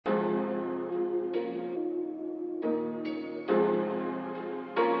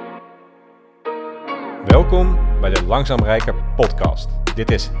Welkom bij de Langzaam Rijker podcast.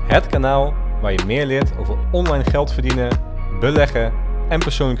 Dit is het kanaal waar je meer leert over online geld verdienen, beleggen en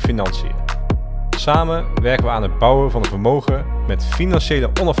persoonlijke financiën. Samen werken we aan het bouwen van een vermogen met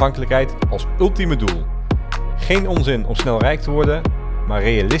financiële onafhankelijkheid als ultieme doel. Geen onzin om snel rijk te worden, maar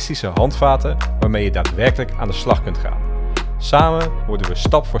realistische handvaten waarmee je daadwerkelijk aan de slag kunt gaan. Samen worden we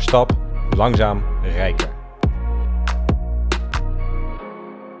stap voor stap langzaam rijker.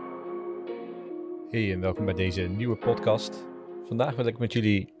 Hey en welkom bij deze nieuwe podcast. Vandaag wil ik met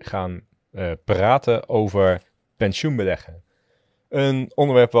jullie gaan praten over pensioenbeleggen. Een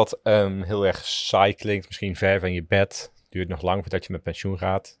onderwerp wat heel erg saai klinkt, misschien ver van je bed. Duurt nog lang voordat je met pensioen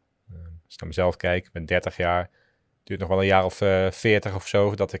gaat. Als ik naar mezelf kijk, ik ben 30 jaar. Duurt nog wel een jaar of 40 of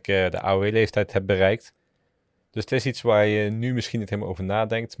zo dat ik de AOW-leeftijd heb bereikt. Dus het is iets waar je nu misschien niet helemaal over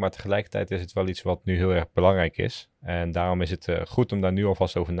nadenkt, maar tegelijkertijd is het wel iets wat nu heel erg belangrijk is. En daarom is het goed om daar nu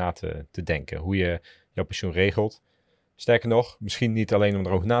alvast over na te denken, hoe je jouw pensioen regelt. Sterker nog, misschien niet alleen om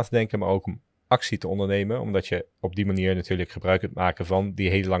erover na te denken, maar ook om actie te ondernemen, omdat je op die manier natuurlijk gebruik kunt maken van die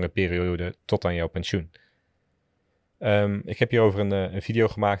hele lange periode tot aan jouw pensioen. Ik heb hierover een video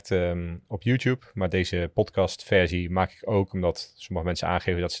gemaakt op YouTube, maar deze podcastversie maak ik ook omdat sommige mensen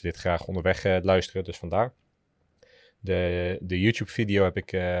aangeven dat ze dit graag onderweg luisteren, dus vandaar. De YouTube-video heb ik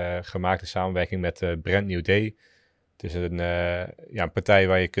gemaakt in samenwerking met Brand New Day. Het is een partij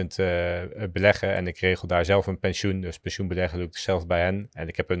waar je kunt beleggen en ik regel daar zelf een pensioen. Dus pensioenbeleggen doe ik zelf bij hen. En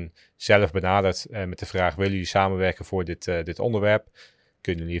ik heb hen zelf benaderd met de vraag, willen jullie samenwerken voor dit onderwerp?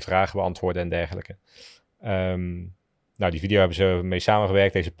 Kunnen jullie vragen beantwoorden en dergelijke? Die video hebben ze mee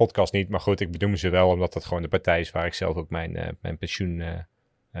samengewerkt, deze podcast niet. Maar goed, ik benoem ze wel omdat dat gewoon de partij is waar ik zelf ook mijn pensioen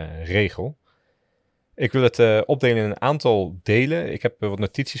regel. Ik wil het opdelen in een aantal delen. Ik heb wat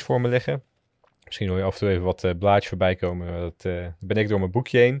notities voor me liggen. Misschien hoor je af en toe even wat blaadjes voorbij komen. Dat ben ik door mijn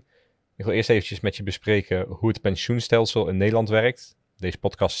boekje heen. Ik wil eerst eventjes met je bespreken hoe het pensioenstelsel in Nederland werkt. Deze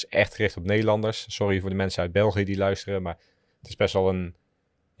podcast is echt gericht op Nederlanders. Sorry voor de mensen uit België die luisteren, maar het is best wel een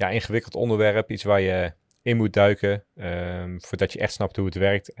ingewikkeld onderwerp. Iets waar je in moet duiken voordat je echt snapt hoe het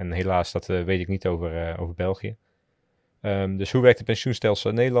werkt. En helaas, dat weet ik niet over België. Dus hoe werkt het pensioenstelsel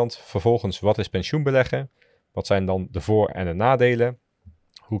in Nederland? Vervolgens, wat is pensioenbeleggen? Wat zijn dan de voor- en de nadelen?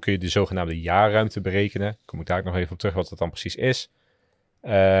 Hoe kun je de zogenaamde jaarruimte berekenen? Kom ik daar ook nog even op terug wat dat dan precies is.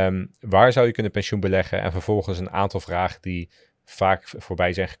 Waar zou je kunnen pensioen beleggen? En vervolgens een aantal vragen die vaak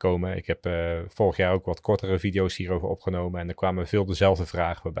voorbij zijn gekomen. Ik heb vorig jaar ook wat kortere video's hierover opgenomen en er kwamen veel dezelfde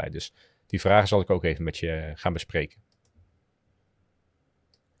vragen voorbij. Dus die vragen zal ik ook even met je gaan bespreken.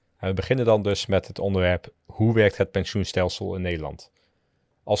 We beginnen dan dus met het onderwerp, hoe werkt het pensioenstelsel in Nederland?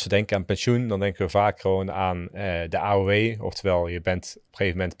 Als we denken aan pensioen, dan denken we vaak gewoon aan de AOW. Oftewel, je bent op een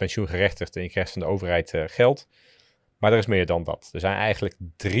gegeven moment pensioengerechtigd en je krijgt van de overheid geld. Maar er is meer dan dat. Er zijn eigenlijk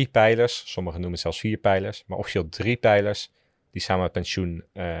 3 pijlers, sommigen noemen het zelfs 4 pijlers, maar officieel 3 pijlers die samen het pensioen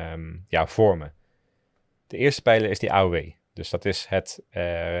vormen. De eerste pijler is die AOW. Dus dat is het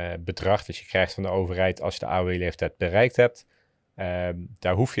bedrag dat je krijgt van de overheid als je de AOW-leeftijd bereikt hebt.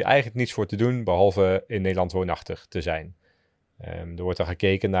 Daar hoef je eigenlijk niets voor te doen, behalve in Nederland woonachtig te zijn. Er wordt dan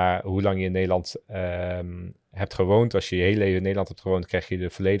gekeken naar hoe lang je in Nederland hebt gewoond. Als je je hele leven in Nederland hebt gewoond, krijg je de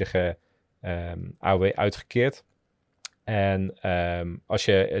volledige AOW uitgekeerd. En als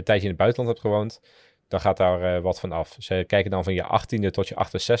je een tijdje in het buitenland hebt gewoond, dan gaat daar wat van af. Ze kijken dan van je 18e tot je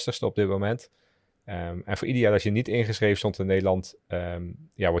 68ste op dit moment. En voor ieder jaar dat je niet ingeschreven stond in Nederland,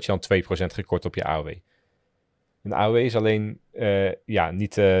 word je dan 2% gekort op je AOW. Een AOW is alleen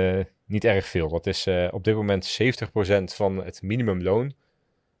niet erg veel. Dat is op dit moment 70% van het minimumloon.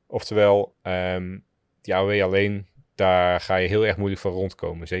 Oftewel, die AOW alleen, daar ga je heel erg moeilijk van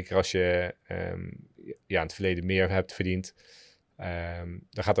rondkomen. Zeker als je in het verleden meer hebt verdiend,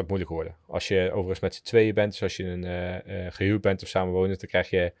 dan gaat dat moeilijk worden. Als je overigens met z'n tweeën bent, dus als je gehuwd bent of samenwonend, dan krijg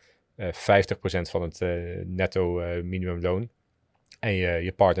je 50% van het netto minimumloon. En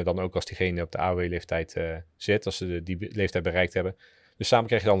je partner dan ook als diegene op de AOW-leeftijd zit, als ze die leeftijd bereikt hebben. Dus samen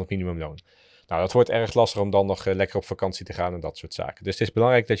krijg je dan het minimumloon. Nou, dat wordt erg lastig om dan nog lekker op vakantie te gaan en dat soort zaken. Dus het is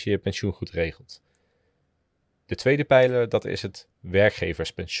belangrijk dat je je pensioen goed regelt. De tweede pijler, dat is het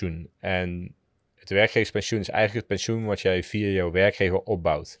werkgeverspensioen. En het werkgeverspensioen is eigenlijk het pensioen wat jij via jouw werkgever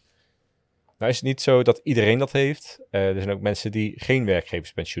opbouwt. Nou is het niet zo dat iedereen dat heeft. Er zijn ook mensen die geen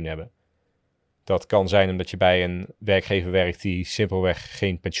werkgeverspensioen hebben. Dat kan zijn omdat je bij een werkgever werkt die simpelweg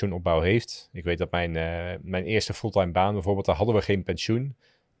geen pensioenopbouw heeft. Ik weet dat mijn eerste fulltime baan bijvoorbeeld, daar hadden we geen pensioen.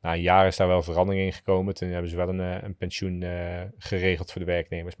 Na een jaar is daar wel verandering in gekomen. Toen hebben ze wel een pensioen geregeld voor de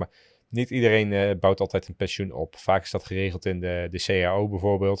werknemers. Maar niet iedereen bouwt altijd een pensioen op. Vaak is dat geregeld in de CAO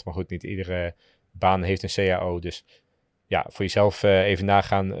bijvoorbeeld. Maar goed, niet iedere baan heeft een CAO. Dus ja, voor jezelf even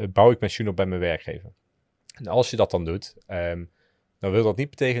nagaan, bouw ik pensioen op bij mijn werkgever. En als je dat dan doet, dan wil dat niet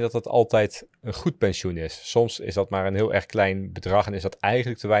betekenen dat dat altijd een goed pensioen is. Soms is dat maar een heel erg klein bedrag en is dat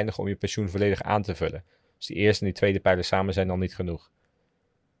eigenlijk te weinig om je pensioen volledig aan te vullen. Dus die eerste en die tweede pijler samen zijn dan niet genoeg.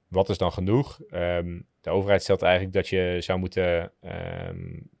 Wat is dan genoeg? De overheid stelt eigenlijk dat je zou moeten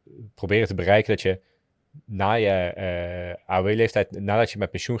proberen te bereiken dat je na je AOW-leeftijd, nadat je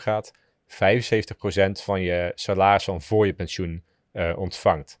met pensioen gaat, 75% van je salaris van voor je pensioen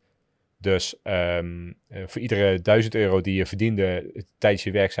ontvangt. Dus voor iedere €1000 die je verdiende tijdens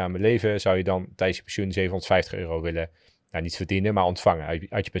je werkzame leven, zou je dan tijdens je pensioen €750 willen, nou niet verdienen, maar ontvangen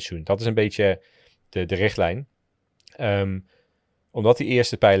uit je pensioen. Dat is een beetje de richtlijn. Omdat die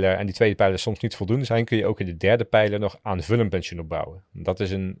eerste pijler en die tweede pijler soms niet voldoende zijn, kun je ook in de derde pijler nog aanvullend pensioen opbouwen. Dat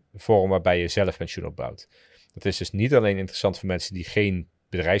is een vorm waarbij je zelf pensioen opbouwt. Dat is dus niet alleen interessant voor mensen die geen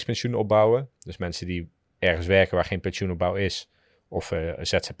bedrijfspensioen opbouwen, dus mensen die ergens werken waar geen pensioenopbouw is, of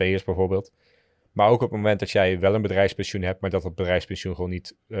ZZP'ers bijvoorbeeld. Maar ook op het moment dat jij wel een bedrijfspensioen hebt, maar dat het bedrijfspensioen gewoon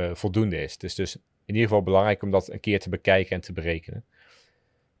niet voldoende is. Het is dus in ieder geval belangrijk om dat een keer te bekijken en te berekenen.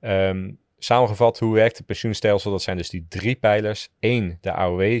 Samengevat, hoe werkt het pensioenstelsel? Dat zijn dus die 3 pijlers. 1, de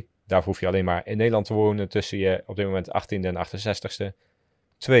AOW. Daarvoor hoef je alleen maar in Nederland te wonen tussen je op dit moment 18e en 68ste.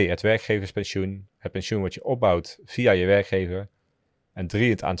 2, het werkgeverspensioen. Het pensioen wat je opbouwt via je werkgever. En 3,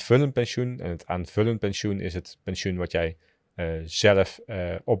 het aanvullend pensioen. En het aanvullend pensioen is het pensioen wat jij zelf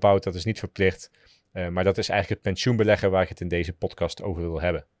opbouwt. Dat is niet verplicht. Maar dat is eigenlijk het pensioenbeleggen waar ik het in deze podcast over wil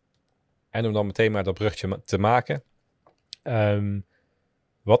hebben. En om dan meteen maar dat brugje te maken.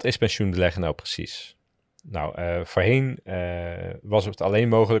 Wat is pensioenbeleggen nou precies? Nou, voorheen was het alleen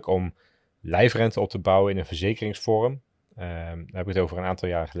mogelijk om lijfrente op te bouwen in een verzekeringsvorm. Daar heb ik het over een aantal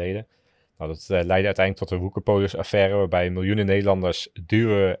jaren geleden. Nou, dat leidde uiteindelijk tot de Woekerpolis-affaire, waarbij miljoenen Nederlanders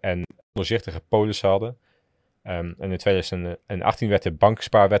dure en ondoorzichtige polissen hadden. En in 2018 werd de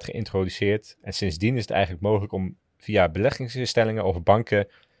bankenspaarwet geïntroduceerd. En sindsdien is het eigenlijk mogelijk om via beleggingsinstellingen of banken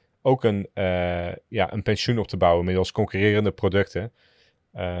ook een pensioen op te bouwen middels concurrerende producten.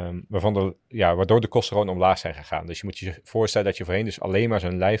 Waardoor de kosten gewoon omlaag zijn gegaan. Dus je moet je voorstellen dat je voorheen dus alleen maar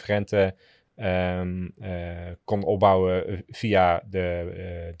zo'n lijfrente kon opbouwen via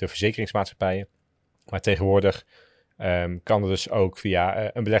de verzekeringsmaatschappijen. Maar tegenwoordig kan het dus ook via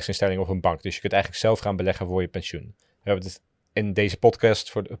een beleggingsinstelling of een bank. Dus je kunt eigenlijk zelf gaan beleggen voor je pensioen. We hebben het in deze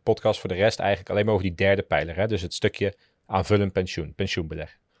podcast voor de rest eigenlijk alleen maar over die derde pijler. Hè? Dus het stukje aanvullend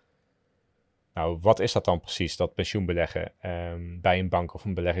pensioenbeleggen. Nou, wat is dat dan precies, dat pensioenbeleggen bij een bank of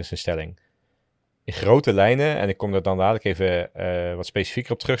een beleggingsinstelling? In grote lijnen, en ik kom er dan dadelijk even wat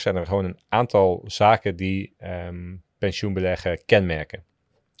specifieker op terug, zijn er gewoon een aantal zaken die pensioenbeleggen kenmerken.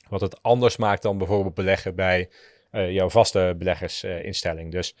 Wat het anders maakt dan bijvoorbeeld beleggen bij jouw vaste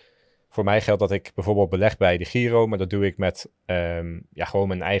beleggersinstelling. Dus voor mij geldt dat ik bijvoorbeeld beleg bij de Giro, maar dat doe ik met gewoon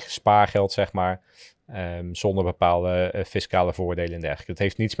mijn eigen spaargeld, zeg maar. Zonder bepaalde fiscale voordelen en dergelijke. Het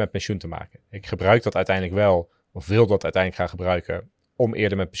heeft niets met pensioen te maken. Ik gebruik dat uiteindelijk wel, of wil dat uiteindelijk gaan gebruiken, om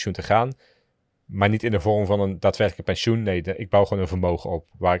eerder met pensioen te gaan. Maar niet in de vorm van een daadwerkelijk pensioen. Nee, ik bouw gewoon een vermogen op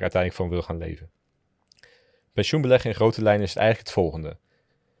waar ik uiteindelijk van wil gaan leven. Pensioenbeleggen in grote lijnen is het eigenlijk het volgende.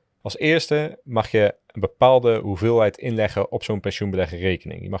 Als eerste mag je een bepaalde hoeveelheid inleggen op zo'n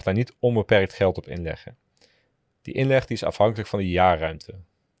pensioenbeleggerrekening. Je mag daar niet onbeperkt geld op inleggen. Die inleg die is afhankelijk van de jaarruimte.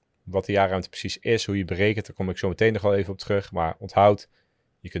 Wat de jaarruimte precies is, hoe je berekent, daar kom ik zo meteen nog wel even op terug. Maar onthoud,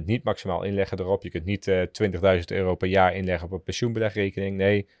 je kunt niet maximaal inleggen erop. Je kunt niet €20.000 per jaar inleggen op een pensioenbelegrekening.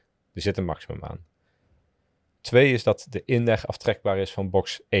 Nee, er zit een maximum aan. 2 is dat de inleg aftrekbaar is van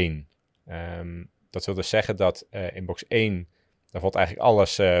box 1. Dat wil dus zeggen dat in box 1, daar valt eigenlijk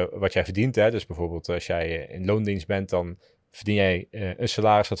alles wat jij verdient. Hè? Dus bijvoorbeeld als jij in loondienst bent, dan verdien jij een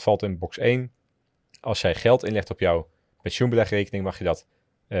salaris, dat valt in box 1. Als jij geld inlegt op jouw pensioenbelegrekening, mag je dat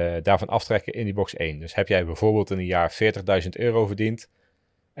daarvan aftrekken in die box 1. Dus heb jij bijvoorbeeld in een jaar €40.000 verdiend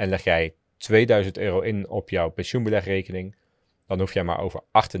en leg jij €2.000 in op jouw pensioenbelegrekening, dan hoef jij maar over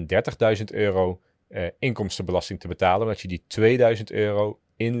 €38.000 inkomstenbelasting te betalen, omdat je die €2.000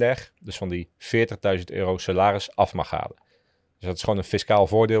 inleg, dus van die €40.000 salaris af mag halen. Dus dat is gewoon een fiscaal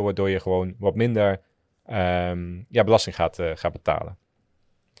voordeel, waardoor je gewoon wat minder belasting gaat betalen.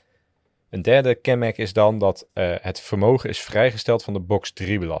 Een derde kenmerk is dan dat het vermogen is vrijgesteld van de box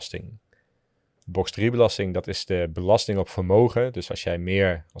 3 belasting. Box 3 belasting, dat is de belasting op vermogen. Dus als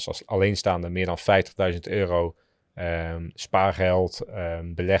jij als alleenstaande meer dan €50.000 spaargeld,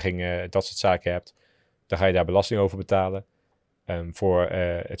 beleggingen, dat soort zaken hebt, dan ga je daar belasting over betalen. Voor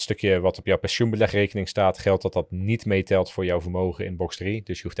het stukje wat op jouw pensioenbelegrekening staat, geldt dat dat niet meetelt voor jouw vermogen in box 3.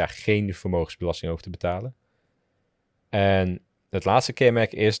 Dus je hoeft daar geen vermogensbelasting over te betalen. En het laatste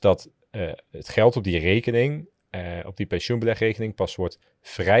kenmerk is dat het geld op die rekening, op die pensioenbelegrekening, pas wordt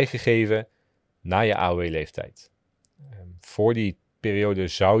vrijgegeven na je AOW-leeftijd. Voor die periode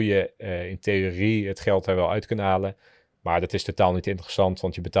zou je in theorie het geld er wel uit kunnen halen. Maar dat is totaal niet interessant,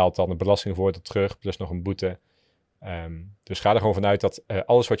 want je betaalt dan een belastingvoordeel terug, plus nog een boete. Dus ga er gewoon vanuit dat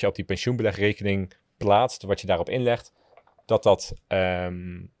alles wat je op die pensioenbelegrekening plaatst, wat je daarop inlegt, dat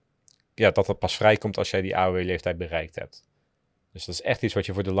dat pas vrijkomt als jij die AOW-leeftijd bereikt hebt. Dus dat is echt iets wat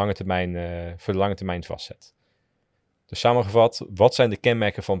je voor de lange termijn vastzet. Dus samengevat, wat zijn de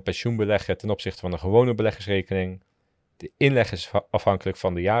kenmerken van pensioenbeleggen ten opzichte van een gewone beleggersrekening? De inleg is afhankelijk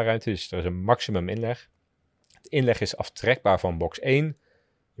van de jaarruimte, dus er is een maximum inleg. De inleg is aftrekbaar van box 1.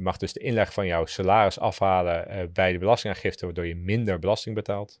 Je mag dus de inleg van jouw salaris afhalen bij de belastingaangifte, waardoor je minder belasting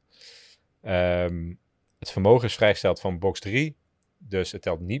betaalt. Het vermogen is vrijgesteld van box 3, dus het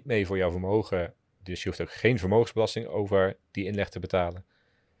telt niet mee voor jouw vermogen. Dus je hoeft ook geen vermogensbelasting over die inleg te betalen.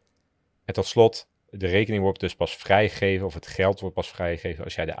 En tot slot, de rekening wordt dus pas vrijgegeven, of het geld wordt pas vrijgegeven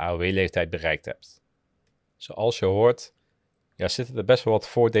als jij de AOW-leeftijd bereikt hebt. Zoals je hoort, zitten er best wel wat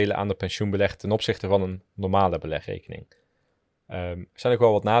voordelen aan de pensioenbeleg ten opzichte van een normale belegrekening. Er zijn ook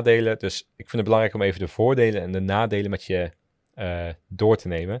wel wat nadelen, dus ik vind het belangrijk om even de voordelen en de nadelen met je door te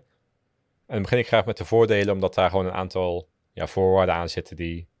nemen. En dan begin ik graag met de voordelen, omdat daar gewoon een aantal voorwaarden aan zitten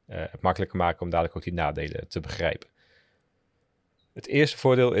die het makkelijker maken om dadelijk ook die nadelen te begrijpen. Het eerste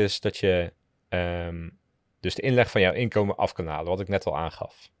voordeel is dat je dus de inleg van jouw inkomen af kan halen, wat ik net al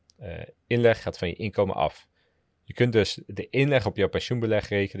aangaf. Inleg gaat van je inkomen af. Je kunt dus de inleg op jouw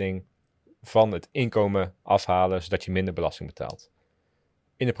pensioenbelegrekening van het inkomen afhalen, zodat je minder belasting betaalt.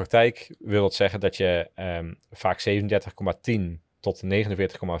 In de praktijk wil dat zeggen dat je vaak 37,10 tot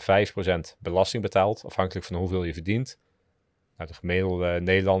 49,5% belasting betaalt, afhankelijk van hoeveel je verdient. Nou, de gemiddelde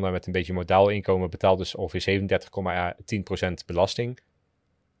Nederlander met een beetje modaal inkomen betaalt dus ongeveer 37,10% belasting.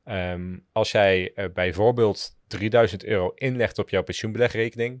 Als jij bijvoorbeeld €3000 inlegt op jouw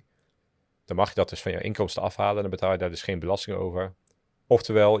pensioenbelegrekening, dan mag je dat dus van jouw inkomsten afhalen en dan betaal je daar dus geen belasting over.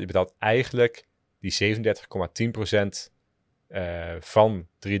 Oftewel, je betaalt eigenlijk die 37,10% van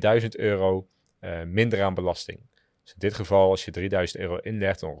 €3000 minder aan belasting. Dus in dit geval, als je €3000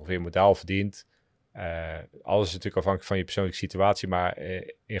 inlegt en ongeveer modaal verdient, alles is natuurlijk afhankelijk van je persoonlijke situatie, maar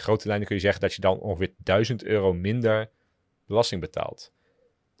in grote lijnen kun je zeggen dat je dan ongeveer €1000 minder belasting betaalt.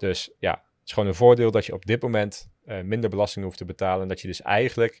 Dus ja, het is gewoon een voordeel dat je op dit moment minder belasting hoeft te betalen en dat je dus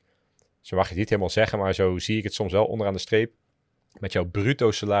eigenlijk, zo mag je het niet helemaal zeggen, maar zo zie ik het soms wel onderaan de streep, met jouw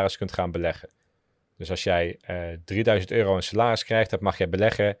bruto salaris kunt gaan beleggen. Dus als jij €3000 in salaris krijgt, dat mag jij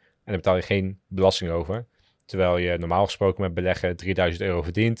beleggen en daar betaal je geen belasting over. Terwijl je normaal gesproken met beleggen €3000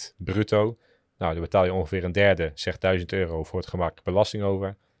 verdient, bruto. Nou, dan betaal je ongeveer een derde, zeg €1000 voor het gemak belasting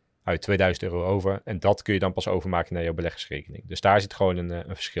over. Hou je €2000 over en dat kun je dan pas overmaken naar jouw beleggersrekening. Dus daar zit gewoon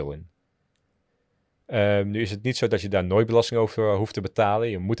een verschil in. Nu is het niet zo dat je daar nooit belasting over hoeft te betalen.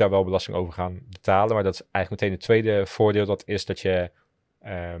 Je moet daar wel belasting over gaan betalen. Maar dat is eigenlijk meteen het tweede voordeel. Dat is dat je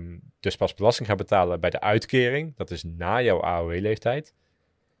dus pas belasting gaat betalen bij de uitkering. Dat is na jouw AOW-leeftijd.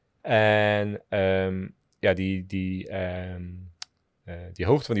 En die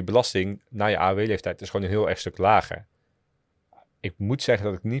hoogte van die belasting na je AOW-leeftijd is gewoon een heel erg stuk lager. Ik moet zeggen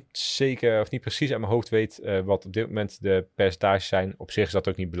dat ik niet zeker of niet precies uit mijn hoofd weet wat op dit moment de percentages zijn. Op zich is dat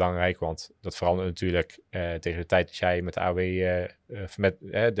ook niet belangrijk, want dat verandert natuurlijk tegen de tijd dat jij met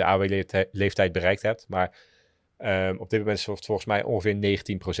de AOW-leeftijd bereikt hebt. Maar op dit moment is het volgens mij ongeveer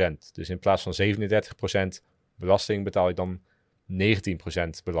 19%. Dus in plaats van 37% belasting betaal je dan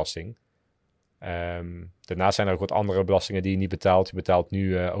 19% belasting. Daarnaast zijn er ook wat andere belastingen die je niet betaalt. Je betaalt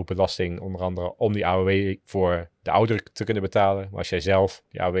nu ook belasting onder andere om die AOW voor de ouderen te kunnen betalen. Maar als jij zelf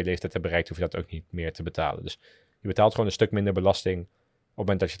die AOW-leeftijd hebt bereikt, hoef je dat ook niet meer te betalen. Dus je betaalt gewoon een stuk minder belasting op het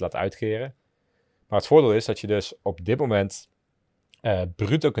moment dat je het laat uitkeren. Maar het voordeel is dat je dus op dit moment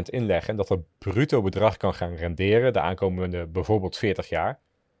bruto kunt inleggen en dat dat bruto bedrag kan gaan renderen de aankomende bijvoorbeeld 40 jaar.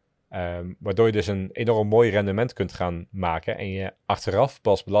 Waardoor je dus een enorm mooi rendement kunt gaan maken en je achteraf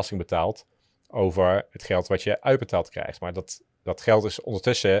pas belasting betaalt over het geld wat je uitbetaald krijgt. Maar dat geld is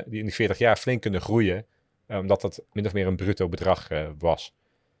ondertussen in die 40 jaar flink kunnen groeien, omdat dat min of meer een bruto bedrag was.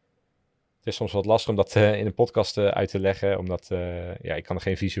 Het is soms wat lastig om dat in een podcast uit te leggen, omdat ik kan er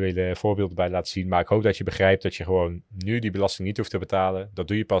geen visuele voorbeelden bij laten zien. Maar ik hoop dat je begrijpt dat je gewoon nu die belasting niet hoeft te betalen. Dat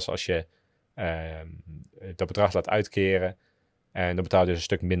doe je pas als je dat bedrag laat uitkeren en dan betaal je dus een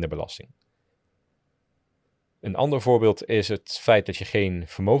stuk minder belasting. Een ander voorbeeld is het feit dat je geen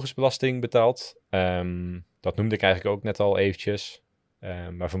vermogensbelasting betaalt. Dat noemde ik eigenlijk ook net al eventjes.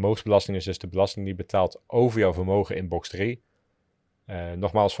 Maar vermogensbelasting is dus de belasting die je betaalt over jouw vermogen in box 3.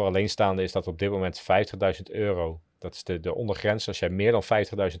 Nogmaals, voor alleenstaande is dat op dit moment €50.000. Dat is de ondergrens. Als jij meer dan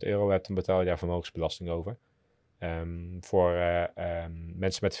 €50.000 hebt, dan betaal je daar vermogensbelasting over. Voor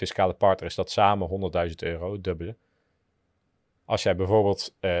mensen met fiscale partner is dat samen €100.000, het dubbele. Als jij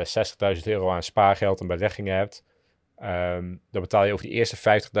bijvoorbeeld €60.000 aan spaargeld en beleggingen hebt, dan betaal je over die eerste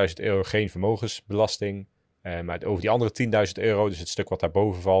 €50.000 geen vermogensbelasting. Maar over die andere €10.000, dus het stuk wat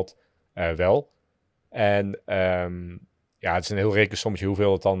daarboven valt, wel. En het is een heel rekensommetje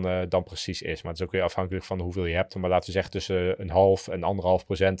hoeveel het dan precies is. Maar het is ook weer afhankelijk van hoeveel je hebt. Maar laten we zeggen tussen 0,5 en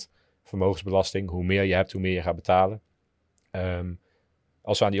 1,5% vermogensbelasting. Hoe meer je hebt, hoe meer je gaat betalen.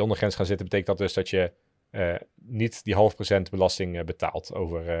 Als we aan die ondergrens gaan zitten, betekent dat dus dat je niet die 0,5% belasting betaalt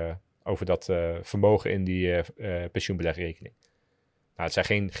over dat vermogen in die pensioenbelegrekening. Nou, het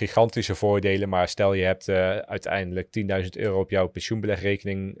zijn geen gigantische voordelen, maar stel je hebt uiteindelijk €10.000 op jouw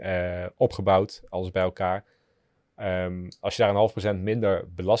pensioenbelegrekening opgebouwd, alles bij elkaar. Als je daar een 0,5%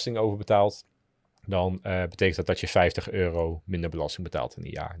 minder belasting over betaalt, dan betekent dat je €50 minder belasting betaalt in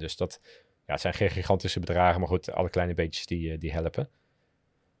een jaar. Dus het zijn geen gigantische bedragen, maar goed, alle kleine beetjes die helpen.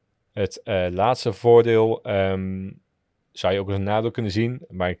 Het laatste voordeel zou je ook als een nadeel kunnen zien,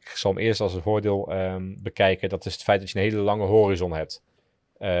 maar ik zal hem eerst als een voordeel bekijken. Dat is het feit dat je een hele lange horizon hebt.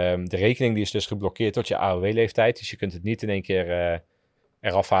 De rekening die is dus geblokkeerd tot je AOW-leeftijd, dus je kunt het niet in één keer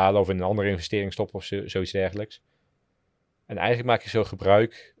eraf halen of in een andere investering stoppen of zoiets dergelijks. En eigenlijk maak je zo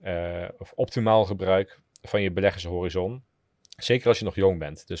gebruik, of optimaal gebruik, van je beleggershorizon. Zeker als je nog jong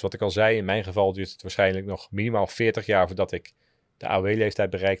bent. Dus wat ik al zei, in mijn geval duurt het waarschijnlijk nog minimaal 40 jaar voordat ik de AOW-leeftijd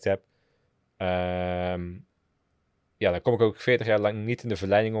bereikt heb. Dan kom ik ook 40 jaar lang niet in de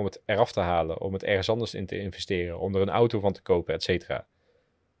verleiding om het eraf te halen. Om het ergens anders in te investeren. Om er een auto van te kopen, et cetera.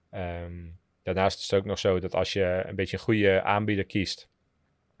 Daarnaast is het ook nog zo dat als je een beetje een goede aanbieder kiest.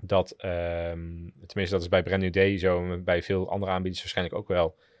 Tenminste dat is bij Brand New Day zo. En bij veel andere aanbieders waarschijnlijk ook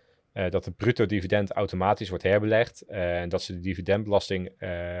wel. Dat het bruto dividend automatisch wordt herbelegd. En dat ze de dividendbelasting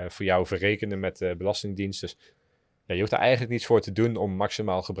voor jou verrekenen met de Belastingdienst. Dus je hoeft er eigenlijk niets voor te doen om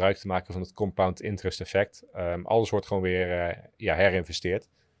maximaal gebruik te maken van het compound interest effect. Alles wordt gewoon weer herinvesteerd.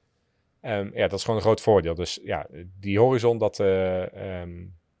 Dat is gewoon een groot voordeel. Dus die horizon, dat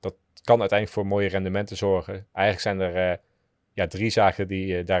kan uiteindelijk voor mooie rendementen zorgen. Eigenlijk zijn er 3 zaken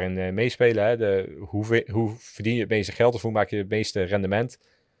die daarin meespelen. Hè. Hoe verdien je het meeste geld of hoe maak je het meeste rendement? Nou,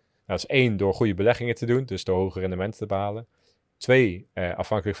 dat is 1, door goede beleggingen te doen, dus door hoge rendementen te behalen. 2,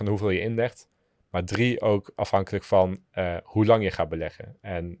 afhankelijk van hoeveel je inlegt. Maar 3, ook afhankelijk van hoe lang je gaat beleggen.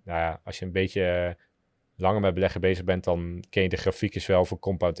 En als je een beetje langer met beleggen bezig bent, dan ken je de grafiekjes wel voor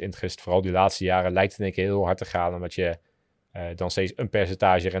compound interest. Vooral die laatste jaren lijkt het in één keer heel hard te gaan, omdat je dan steeds een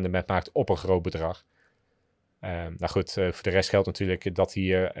percentage rendement maakt op een groot bedrag. Voor de rest geldt natuurlijk dat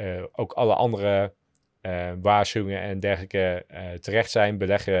hier ook alle andere waarschuwingen en dergelijke terecht zijn.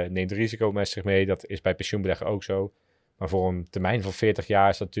 Beleggen neemt risico met zich mee. Dat is bij pensioenbeleggen ook zo. Maar voor een termijn van 40 jaar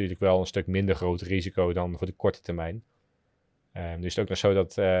is dat natuurlijk wel een stuk minder groot risico dan voor de korte termijn. Dus is het ook nog zo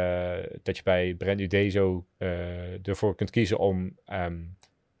dat je bij Brand New Day zo ervoor kunt kiezen om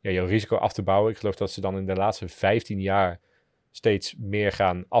jouw risico af te bouwen. Ik geloof dat ze dan in de laatste 15 jaar steeds meer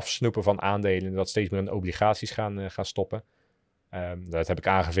gaan afsnoepen van aandelen en dat steeds meer in obligaties gaan stoppen. Dat heb ik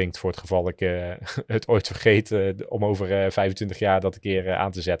aangevinkt voor het geval ik het ooit vergeet om over 25 jaar dat een keer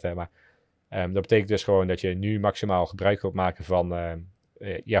aan te zetten. Maar dat betekent dus gewoon dat je nu maximaal gebruik wilt maken van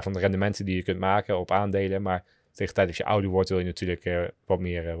de rendementen die je kunt maken op aandelen. Maar tegen de tijd dat je ouder wordt wil je natuurlijk wat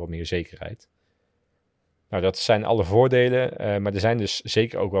meer zekerheid. Nou, dat zijn alle voordelen, maar er zijn dus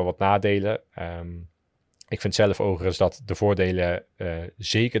zeker ook wel wat nadelen. Ik vind zelf overigens dat de voordelen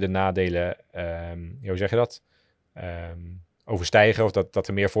zeker de nadelen, hoe zeg je dat, overstijgen. Of dat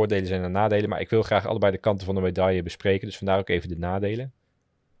er meer voordelen zijn dan nadelen. Maar ik wil graag allebei de kanten van de medaille bespreken. Dus vandaar ook even de nadelen.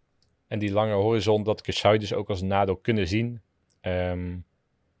 En die lange horizon, dat zou je dus ook als een nadeel kunnen zien.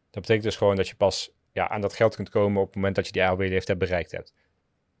 Dat betekent dus gewoon dat je pas aan dat geld kunt komen op het moment dat je die AOW-leeftijd bereikt hebt.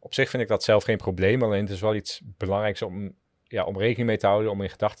 Op zich vind ik dat zelf geen probleem. Alleen het is wel iets belangrijks om rekening mee te houden, om in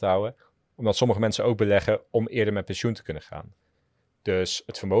gedachten te houden. Omdat sommige mensen ook beleggen om eerder met pensioen te kunnen gaan. Dus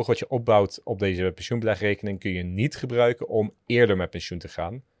het vermogen wat je opbouwt op deze pensioenbelegrekening kun je niet gebruiken om eerder met pensioen te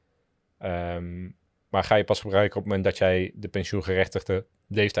gaan. Maar ga je pas gebruiken op het moment dat jij de pensioengerechtigde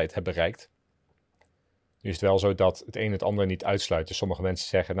leeftijd hebt bereikt. Nu is het wel zo dat het een het ander niet uitsluit. Dus sommige mensen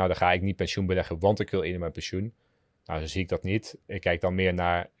zeggen, nou dan ga ik niet pensioen beleggen, want ik wil eerder met pensioen. Nou, zo zie ik dat niet. Ik kijk dan meer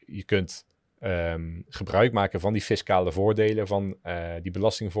naar, je kunt gebruik maken van die fiscale voordelen, van die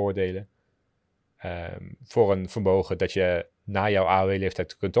belastingvoordelen. Voor een vermogen dat je na jouw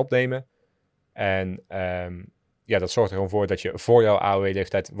AOW-leeftijd kunt opnemen. En dat zorgt er gewoon voor dat je voor jouw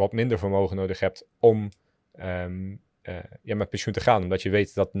AOW-leeftijd wat minder vermogen nodig hebt om met pensioen te gaan. Omdat je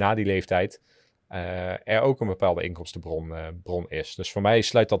weet dat na die leeftijd er ook een bepaalde inkomstenbron is. Dus voor mij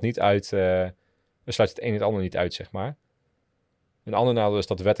sluit dat niet uit dan sluit het een het ander niet uit, zeg maar. Een ander nadeel is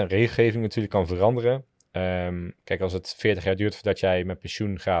dat de wet en regelgeving natuurlijk kan veranderen. Kijk, als het 40 jaar duurt voordat jij met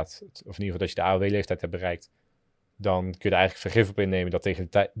pensioen gaat, of in ieder geval dat je de AOW-leeftijd hebt bereikt, dan kun je er eigenlijk vergif op innemen dat tegen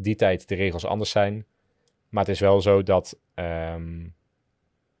die tijd de regels anders zijn. Maar het is wel zo dat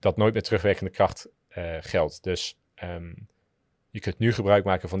dat nooit met terugwerkende kracht geldt. Dus je kunt nu gebruik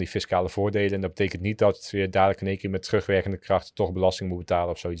maken van die fiscale voordelen. En dat betekent niet dat je dadelijk in één keer met terugwerkende kracht toch belasting moet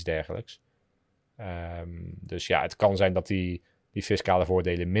betalen of zoiets dergelijks. Dus ja, het kan zijn dat die fiscale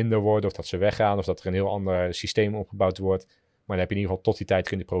voordelen minder worden, of dat ze weggaan, of dat er een heel ander systeem opgebouwd wordt. Maar dan heb je in ieder geval tot die tijd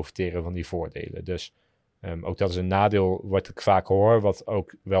kunnen profiteren van die voordelen. Dus ook dat is een nadeel wat ik vaak hoor, wat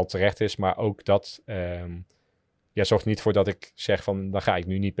ook wel terecht is, maar ook dat zorgt niet voor dat ik zeg van, dan ga ik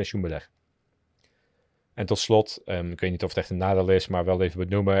nu niet pensioen beleggen. En tot slot, ik weet niet of het echt een nadeel is, maar wel even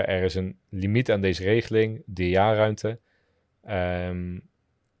benoemen, er is een limiet aan deze regeling, de jaarruimte.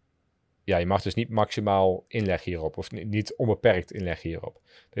 Je mag dus niet maximaal inleggen hierop, of niet onbeperkt inleggen hierop.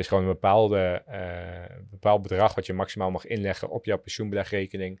 Er is gewoon een bepaald bedrag wat je maximaal mag inleggen op jouw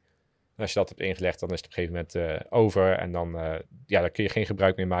pensioenbelegrekening. En als je dat hebt ingelegd, dan is het op een gegeven moment over. En dan kun je geen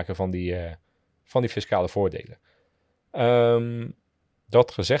gebruik meer maken van die fiscale voordelen.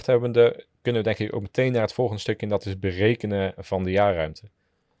 Dat gezegd hebbende, kunnen we denk ik ook meteen naar het volgende stuk in, dat is berekenen van de jaarruimte.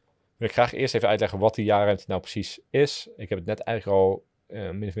 Wil ik graag eerst even uitleggen wat die jaarruimte nou precies is. Ik heb het net eigenlijk al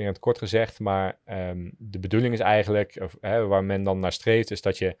min of meer in het kort gezegd, maar de bedoeling is eigenlijk, waar men dan naar streeft, is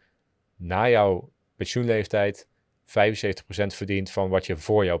dat je na jouw pensioenleeftijd 75% verdient van wat je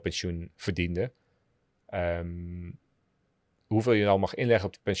voor jouw pensioen verdiende. Hoeveel je dan mag inleggen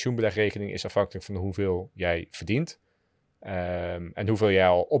op de pensioenbelegrekening is afhankelijk van hoeveel jij verdient. En hoeveel jij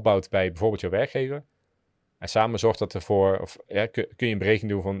al opbouwt bij bijvoorbeeld jouw werkgever. En samen zorgt dat ervoor, kun je een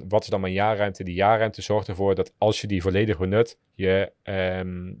berekening doen van wat is dan mijn jaarruimte. Die jaarruimte zorgt ervoor dat als je die volledig benut, je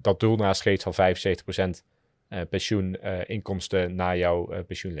dat doel nastreeft van 75% pensioeninkomsten na jouw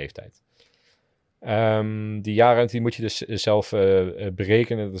pensioenleeftijd. Die jaarruimte die moet je dus zelf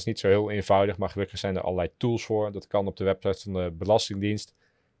berekenen. Dat is niet zo heel eenvoudig, maar gelukkig zijn er allerlei tools voor. Dat kan op de website van de Belastingdienst.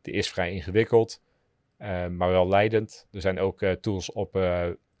 Die is vrij ingewikkeld, maar wel leidend. Er zijn ook tools op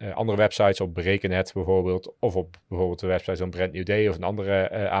andere websites, op Berekennet bijvoorbeeld, of op bijvoorbeeld de website van Brand New Day of een andere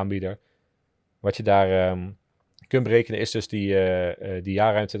aanbieder. Wat je daar kunt berekenen is dus die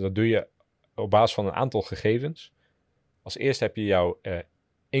jaarruimte. Dat doe je op basis van een aantal gegevens. Als eerste heb je jouw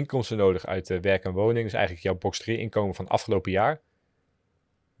inkomsten nodig uit werk en woning. Dus eigenlijk jouw box 3 inkomen van afgelopen jaar.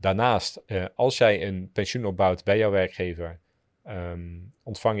 Daarnaast, als jij een pensioen opbouwt bij jouw werkgever,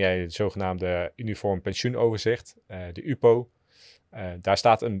 ontvang jij het zogenaamde Uniform Pensioenoverzicht, de UPO. Daar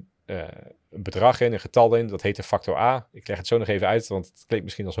staat een bedrag in, een getal in, dat heet de factor A. Ik leg het zo nog even uit, want het klinkt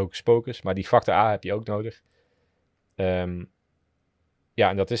misschien als hocus pocus, maar die factor A heb je ook nodig. En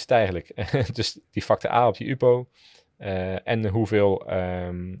dat is het eigenlijk. Dus die factor A op je UPO en hoeveel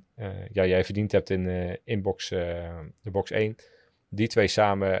jij verdiend hebt in de box 1. Die twee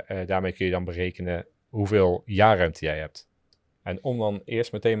samen, daarmee kun je dan berekenen hoeveel jaarruimte jij hebt. En om dan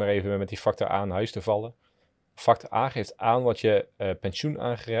eerst meteen maar even met die factor A aan huis te vallen. Factor A geeft aan wat je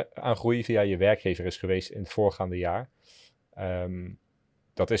pensioenaangroei via je werkgever is geweest in het voorgaande jaar.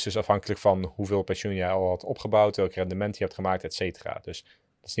 Dat is dus afhankelijk van hoeveel pensioen jij al had opgebouwd, welk rendement je hebt gemaakt, et cetera. Dus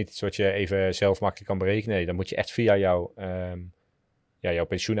dat is niet iets wat je even zelf makkelijk kan berekenen. Nee, dan moet je echt via jouw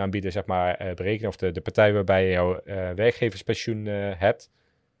pensioenaanbieder zeg maar, berekenen. Of de partij waarbij je jouw werkgeverspensioen hebt.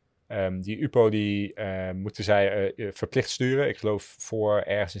 Die UPO die moeten zij verplicht sturen. Ik geloof voor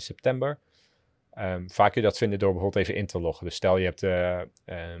ergens in september. Vaak kun je dat vinden door bijvoorbeeld even in te loggen. Dus stel je hebt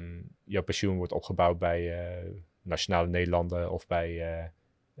jouw pensioen wordt opgebouwd bij Nationale Nederlanden of bij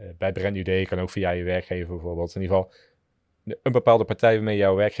Brand New Day. Kan ook via je werkgever bijvoorbeeld. In ieder geval een bepaalde partij waarmee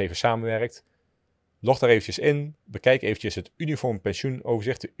jouw werkgever samenwerkt. Log daar eventjes in. Bekijk eventjes het Uniform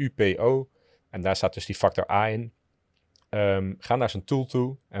Pensioenoverzicht, de UPO. En daar staat dus die factor A in. Ga naar zo'n tool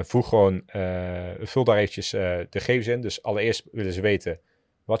toe en vul daar eventjes de gegevens in. Dus allereerst willen ze weten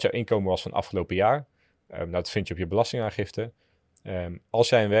wat jouw inkomen was van afgelopen jaar. Dat vind je op je belastingaangifte. Als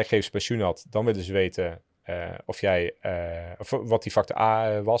jij een werkgeverspensioen had, dan willen ze weten of wat die factor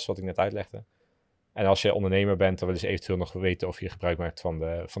A was, wat ik net uitlegde. En als je ondernemer bent, dan willen ze eventueel nog weten of je gebruik maakt van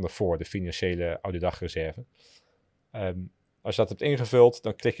de financiële oude dagreserve. Als je dat hebt ingevuld,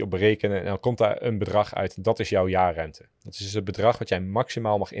 dan klik je op berekenen en dan komt daar een bedrag uit. Dat is jouw jaarruimte. Dat is dus het bedrag wat jij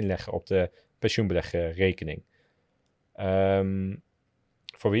maximaal mag inleggen op de pensioenbelegrekening.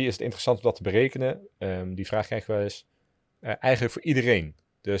 Voor wie is het interessant om dat te berekenen? Die vraag krijg ik wel eens. Eigenlijk voor iedereen.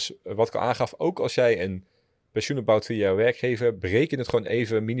 Dus wat ik al aangaf, ook als jij een pensioen opbouwt via jouw werkgever, bereken het gewoon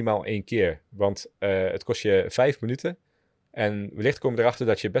even minimaal 1 keer. Want het kost je 5 minuten. En wellicht kom je erachter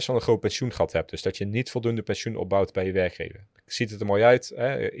dat je best wel een groot pensioengat hebt. Dus dat je niet voldoende pensioen opbouwt bij je werkgever. Ziet het er mooi uit.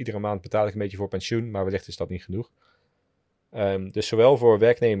 Hè? Iedere maand betaal ik een beetje voor pensioen, maar wellicht is dat niet genoeg. Dus zowel voor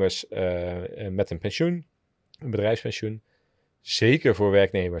werknemers met een pensioen, een bedrijfspensioen. Zeker voor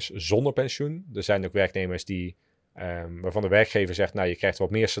werknemers zonder pensioen. Er zijn ook werknemers die, waarvan de werkgever zegt, nou je krijgt wat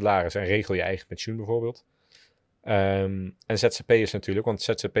meer salaris en regel je eigen pensioen bijvoorbeeld. En ZZP'ers natuurlijk, want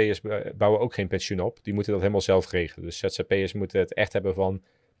ZZP'ers bouwen ook geen pensioen op. Die moeten dat helemaal zelf regelen. Dus ZZP'ers moeten het echt hebben van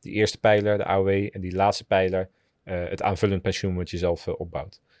die eerste pijler, de AOW, en die laatste pijler, het aanvullend pensioen wat je zelf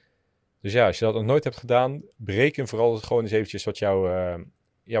opbouwt. Dus ja, als je dat nog nooit hebt gedaan, bereken vooral gewoon eens eventjes wat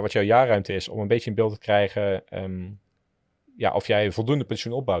jouw jaarruimte is, om een beetje in beeld te krijgen of jij voldoende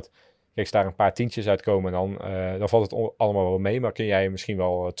pensioen opbouwt. Kijk, als daar een paar tientjes uitkomen, dan valt het allemaal wel mee. Maar kun jij misschien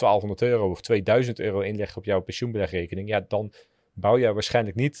wel 1200 euro of 2000 euro inleggen op jouw pensioenbelegrekening, ja, dan bouw je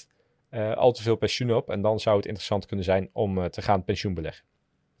waarschijnlijk niet al te veel pensioen op. En dan zou het interessant kunnen zijn om te gaan pensioenbeleggen.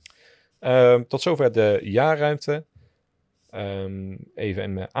 Tot zover de jaarruimte. Even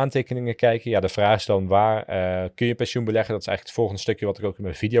in mijn aantekeningen kijken. Ja, de vraag is dan waar kun je pensioen beleggen? Dat is eigenlijk het volgende stukje wat ik ook in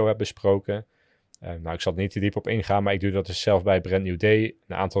mijn video heb besproken. Ik zal er niet te diep op ingaan, maar ik doe dat dus zelf bij Brand New Day.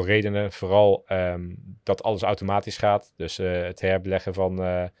 Een aantal redenen. Vooral dat alles automatisch gaat. Dus het herbeleggen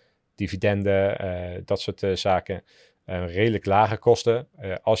van dividenden, dat soort zaken. Redelijk lage kosten.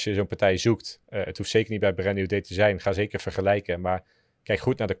 Als je zo'n partij zoekt, het hoeft zeker niet bij Brand New Day te zijn. Ga zeker vergelijken, maar kijk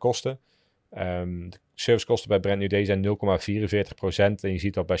goed naar de kosten. De servicekosten bij Brand New Day zijn 0,44%. En je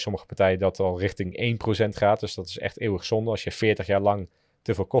ziet dat bij sommige partijen dat al richting 1% gaat. Dus dat is echt eeuwig zonde als je 40 jaar lang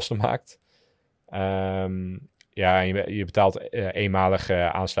te veel kosten maakt. Je betaalt eenmalig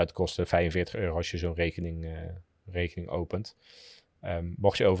aansluitkosten 45 euro als je zo'n rekening opent.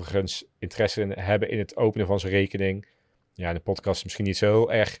 Mocht je overigens interesse hebben in het openen van zo'n rekening, ja, de podcast is misschien niet zo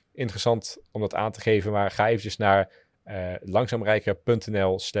erg interessant om dat aan te geven, maar ga eventjes naar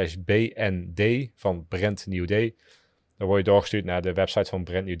langzaamrijker.nl/BND van Brand New Day. Dan word je doorgestuurd naar de website van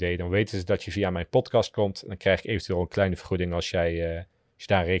Brand New Day. Dan weten ze dat je via mijn podcast komt. En dan krijg ik eventueel een kleine vergoeding als je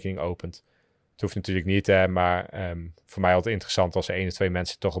daar een rekening opent. Het hoeft natuurlijk niet, maar voor mij altijd interessant als er 1 of 2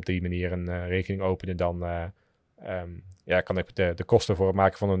 mensen toch op die manier een rekening openen. Dan kan ik de kosten voor het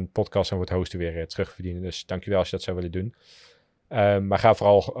maken van een podcast en voor het hosten weer terugverdienen. Dus dankjewel als je dat zou willen doen. Maar ga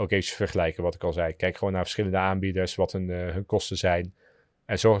vooral ook even vergelijken wat ik al zei. Kijk gewoon naar verschillende aanbieders, wat hun kosten zijn.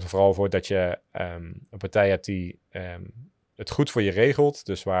 En zorg er vooral voor dat je een partij hebt die het goed voor je regelt.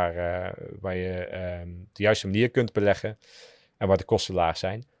 Dus waar je de juiste manier kunt beleggen en waar de kosten laag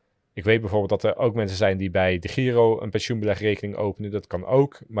zijn. Ik weet bijvoorbeeld dat er ook mensen zijn die bij de Giro een pensioenbelegrekening openen. Dat kan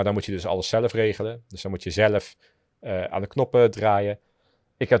ook, maar dan moet je dus alles zelf regelen. Dus dan moet je zelf aan de knoppen draaien.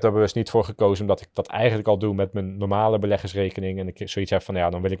 Ik heb daar bewust niet voor gekozen, omdat ik dat eigenlijk al doe met mijn normale beleggersrekening. En ik zoiets heb van,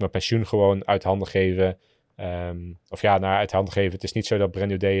 dan wil ik mijn pensioen gewoon uit handen geven. Uit handen geven. Het is niet zo dat Brand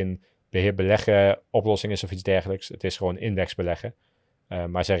New Day een beheer beleggen oplossing is of iets dergelijks. Het is gewoon index beleggen.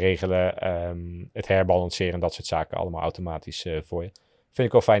 Maar zij regelen het herbalanceren en dat soort zaken allemaal automatisch voor je. Vind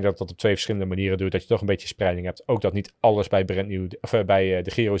ik wel fijn dat ik dat op 2 verschillende manieren doe. Dat je toch een beetje spreiding hebt. Ook dat niet alles bij bij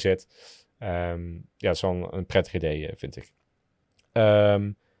de Giro zit. Dat is wel een prettig idee, vind ik.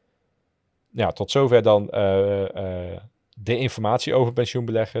 Tot zover dan de informatie over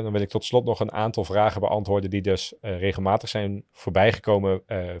pensioenbeleggen. Dan wil ik tot slot nog een aantal vragen beantwoorden die dus regelmatig zijn voorbijgekomen.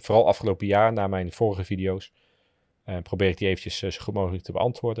 Vooral afgelopen jaar na mijn vorige video's. Probeer ik die eventjes zo goed mogelijk te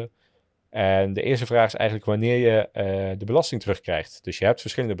beantwoorden. En de eerste vraag is eigenlijk wanneer je de belasting terugkrijgt. Dus je hebt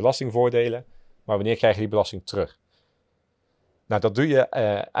verschillende belastingvoordelen, maar wanneer krijg je die belasting terug? Nou, dat doe je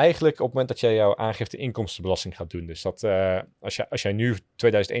eigenlijk op het moment dat jij jouw aangifte inkomstenbelasting gaat doen. Dus dat, als jij nu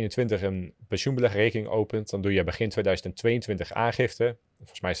 2021 een pensioenbelegrekening opent, dan doe je begin 2022 aangifte.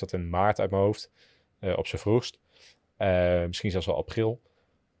 Volgens mij is dat in maart uit mijn hoofd, op z'n vroegst. Misschien zelfs wel april.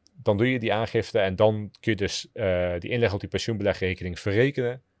 Dan doe je die aangifte en dan kun je dus die inleg op die pensioenbelegrekening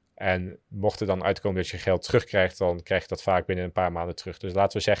verrekenen. En mocht er dan uitkomen dat je geld terugkrijgt, dan krijg je dat vaak binnen een paar maanden terug. Dus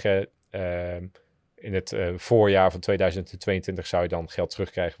laten we zeggen, in het voorjaar van 2022 zou je dan geld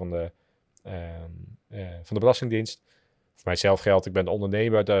terugkrijgen van de Belastingdienst. Voor mijzelf geldt, ik ben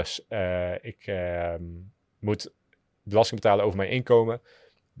ondernemer, dus ik moet belasting betalen over mijn inkomen.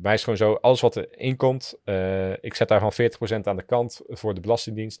 Bij mij is het gewoon zo, alles wat er inkomt, ik zet daarvan 40% aan de kant voor de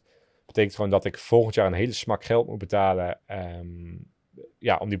Belastingdienst. Dat betekent gewoon dat ik volgend jaar een hele smak geld moet betalen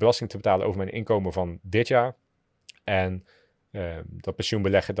om die belasting te betalen over mijn inkomen van dit jaar. En dat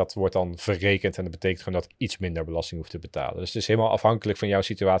pensioenbeleggen, dat wordt dan verrekend en dat betekent gewoon dat ik iets minder belasting hoef te betalen. Dus het is helemaal afhankelijk van jouw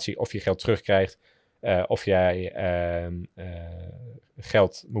situatie of je geld terugkrijgt, of jij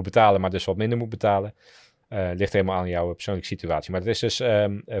geld moet betalen, maar dus wat minder moet betalen. Ligt helemaal aan jouw persoonlijke situatie. Maar het is dus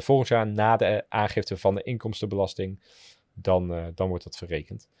volgend jaar na de aangifte van de inkomstenbelasting. dan wordt dat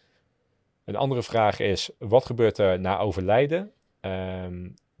verrekend. Een andere vraag is, wat gebeurt er na overlijden?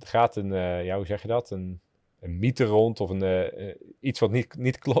 Er gaat hoe zeg je dat? Een mythe rond of iets wat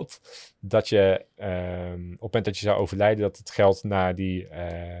niet klopt. Dat je op het moment dat je zou overlijden, dat het geld naar die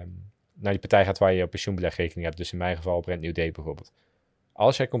partij gaat waar je pensioenbelegrekening hebt. Dus in mijn geval Brand New Day bijvoorbeeld.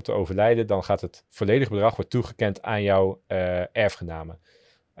 Als jij komt te overlijden, dan gaat het volledige bedrag wordt toegekend aan jouw erfgenamen.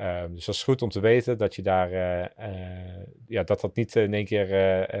 Dus dat is goed om te weten dat je daar dat niet in één keer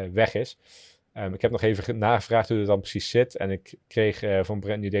weg is. Ik heb nog even nagevraagd hoe het dan precies zit. En ik kreeg van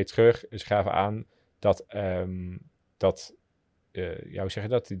Brand New Day terug. Ze gaven aan dat hoe zeg je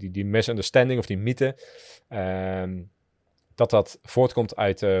dat? Die misunderstanding of die mythe. Dat voortkomt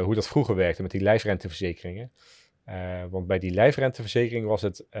uit hoe dat vroeger werkte met die lijfrenteverzekeringen. Want bij die lijfrenteverzekering was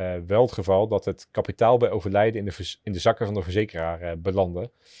het wel het geval dat het kapitaal bij overlijden in de zakken van de verzekeraar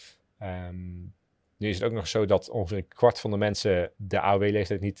belandde. Nu is het ook nog zo dat ongeveer een kwart van de mensen de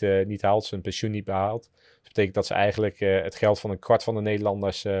AOW-leeftijd niet haalt, zijn pensioen niet behaalt. Dat betekent dat ze eigenlijk het geld van een kwart van de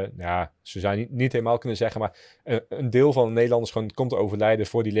Nederlanders, ze zou niet helemaal kunnen zeggen, maar een deel van de Nederlanders gewoon komt te overlijden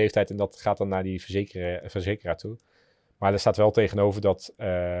voor die leeftijd en dat gaat dan naar die verzekeraar toe. Maar er staat wel tegenover dat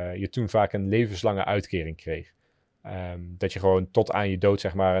je toen vaak een levenslange uitkering kreeg. Dat je gewoon tot aan je dood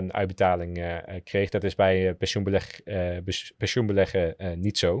zeg maar een uitbetaling kreeg. Dat is bij pensioenbeleggen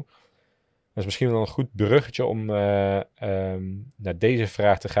niet zo. Dat is misschien wel een goed bruggetje om naar deze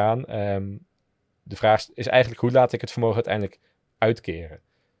vraag te gaan. De vraag is eigenlijk, hoe laat ik het vermogen uiteindelijk uitkeren?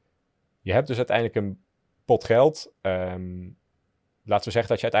 Je hebt dus uiteindelijk een pot geld. Laten we zeggen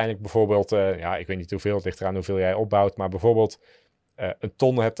dat je uiteindelijk bijvoorbeeld, ik weet niet hoeveel, het ligt eraan hoeveel jij opbouwt, maar bijvoorbeeld een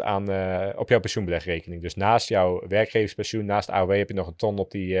ton hebt op jouw pensioenbelegrekening. Dus naast jouw werkgeverspensioen, naast AOW heb je nog een ton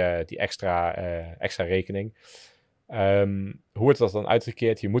op die extra rekening. Hoe wordt dat dan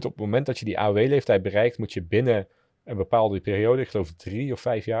uitgekeerd? Je moet op het moment dat je die AOW-leeftijd bereikt, moet je binnen een bepaalde periode, ik geloof 3 of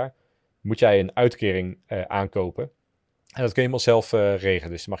 5 jaar, moet jij een uitkering aankopen. En dat kun je helemaal zelf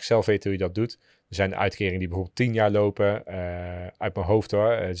regelen. Dus je mag zelf weten hoe je dat doet. Er zijn uitkeringen die bijvoorbeeld 10 jaar lopen. Uit mijn hoofd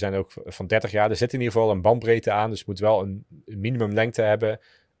hoor. Er zijn ook van 30 jaar. Er zit in ieder geval een bandbreedte aan. Dus het moet wel een minimumlengte hebben.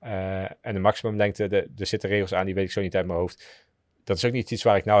 En een maximumlengte. Er zitten regels aan, die weet ik zo niet uit mijn hoofd. Dat is ook niet iets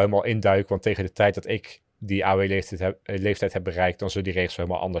waar ik nou helemaal induik. Want tegen de tijd dat ik die AOW-leeftijd heb bereikt, dan zullen die regels wel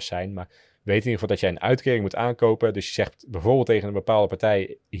helemaal anders zijn. Maar weet in ieder geval dat jij een uitkering moet aankopen. Dus je zegt bijvoorbeeld tegen een bepaalde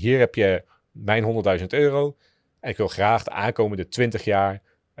partij, hier heb je mijn €100.000. En ik wil graag de aankomende 20 jaar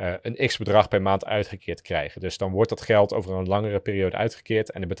een x-bedrag per maand uitgekeerd krijgen. Dus dan wordt dat geld over een langere periode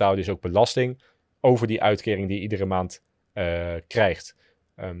uitgekeerd. En dan betaal je dus ook belasting over die uitkering die je iedere maand krijgt.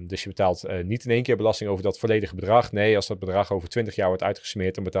 Dus je betaalt niet in één keer belasting over dat volledige bedrag. Nee, als dat bedrag over 20 jaar wordt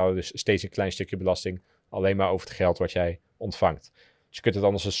uitgesmeerd, dan betaal je dus steeds een klein stukje belasting alleen maar over het geld wat jij ontvangt. Dus je kunt het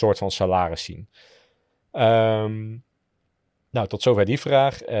dan als een soort van salaris zien. Nou, tot zover die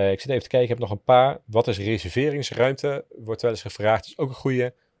vraag. Ik zit even te kijken, ik heb nog een paar. Wat is reserveringsruimte? Wordt wel eens gevraagd, is ook een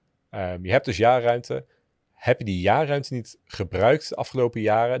goede. Je hebt dus jaarruimte. Heb je die jaarruimte niet gebruikt de afgelopen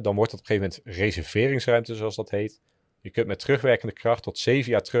jaren, dan wordt dat op een gegeven moment reserveringsruimte, zoals dat heet. Je kunt met terugwerkende kracht tot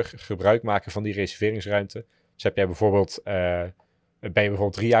 7 jaar terug gebruik maken van die reserveringsruimte. Dus ben je bijvoorbeeld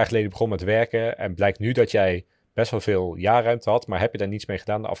 3 jaar geleden begonnen met werken en blijkt nu dat jij best wel veel jaarruimte had, maar heb je daar niets mee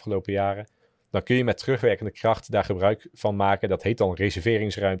gedaan de afgelopen jaren, dan kun je met terugwerkende kracht daar gebruik van maken. Dat heet dan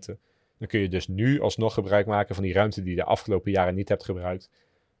reserveringsruimte. Dan kun je dus nu alsnog gebruik maken van die ruimte die je de afgelopen jaren niet hebt gebruikt.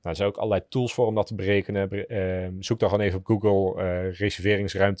 Nou, er zijn ook allerlei tools voor om dat te berekenen. Zoek dan gewoon even op Google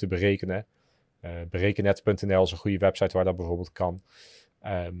reserveringsruimte berekenen. Berekennet.nl is een goede website waar dat bijvoorbeeld kan.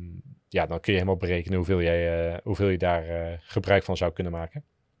 Dan kun je helemaal berekenen hoeveel je daar gebruik van zou kunnen maken.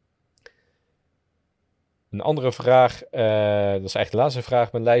 Een andere vraag, dat is eigenlijk de laatste vraag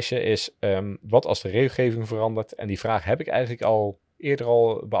op mijn lijstje, is wat als de regelgeving verandert? En die vraag heb ik eigenlijk eerder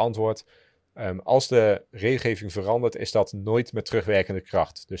al beantwoord. Als de regelgeving verandert, is dat nooit met terugwerkende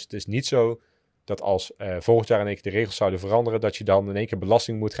kracht. Dus het is niet zo dat als volgend jaar in één keer de regels zouden veranderen, dat je dan in één keer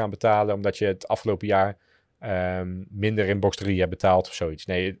belasting moet gaan betalen, omdat je het afgelopen jaar minder in box 3 hebt betaald of zoiets.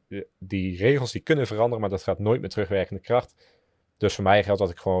 Nee, die regels die kunnen veranderen, maar dat gaat nooit met terugwerkende kracht. Dus voor mij geldt dat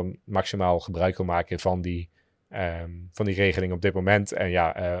ik gewoon maximaal gebruik wil maken van die regeling op dit moment.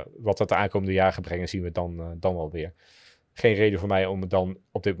 En wat dat de aankomende jaar gaat brengen, zien we dan wel weer. Geen reden voor mij om er dan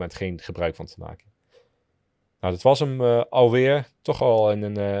op dit moment geen gebruik van te maken. Nou, dat was hem alweer. Toch al in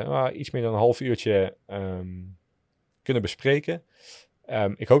iets meer dan een half uurtje kunnen bespreken.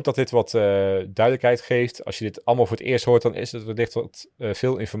 Ik hoop dat dit wat duidelijkheid geeft. Als je dit allemaal voor het eerst hoort, dan is het wellicht wat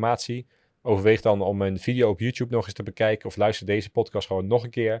veel informatie. Overweeg dan om een video op YouTube nog eens te bekijken of luister deze podcast gewoon nog een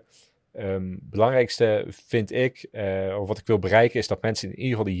keer. Belangrijkste vind ik, of wat ik wil bereiken, is dat mensen in ieder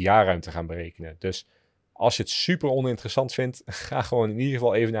geval die jaarruimte gaan berekenen. Dus Als je het super oninteressant vindt, ga gewoon in ieder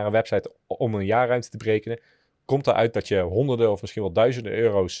geval even naar een website om een jaarruimte te berekenen. Komt eruit dat je honderden of misschien wel duizenden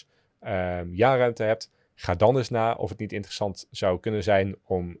euro's jaarruimte hebt. Ga dan eens na of het niet interessant zou kunnen zijn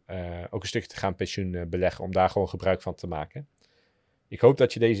om ook een stukje te gaan pensioen beleggen. Om daar gewoon gebruik van te maken. Ik hoop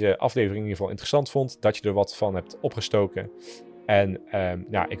dat je deze aflevering in ieder geval interessant vond. Dat je er wat van hebt opgestoken. En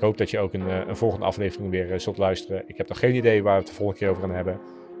ik hoop dat je ook een volgende aflevering weer zult luisteren. Ik heb nog geen idee waar we het de volgende keer over gaan hebben.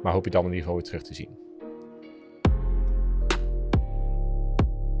 Maar hoop je dan in ieder geval weer terug te zien.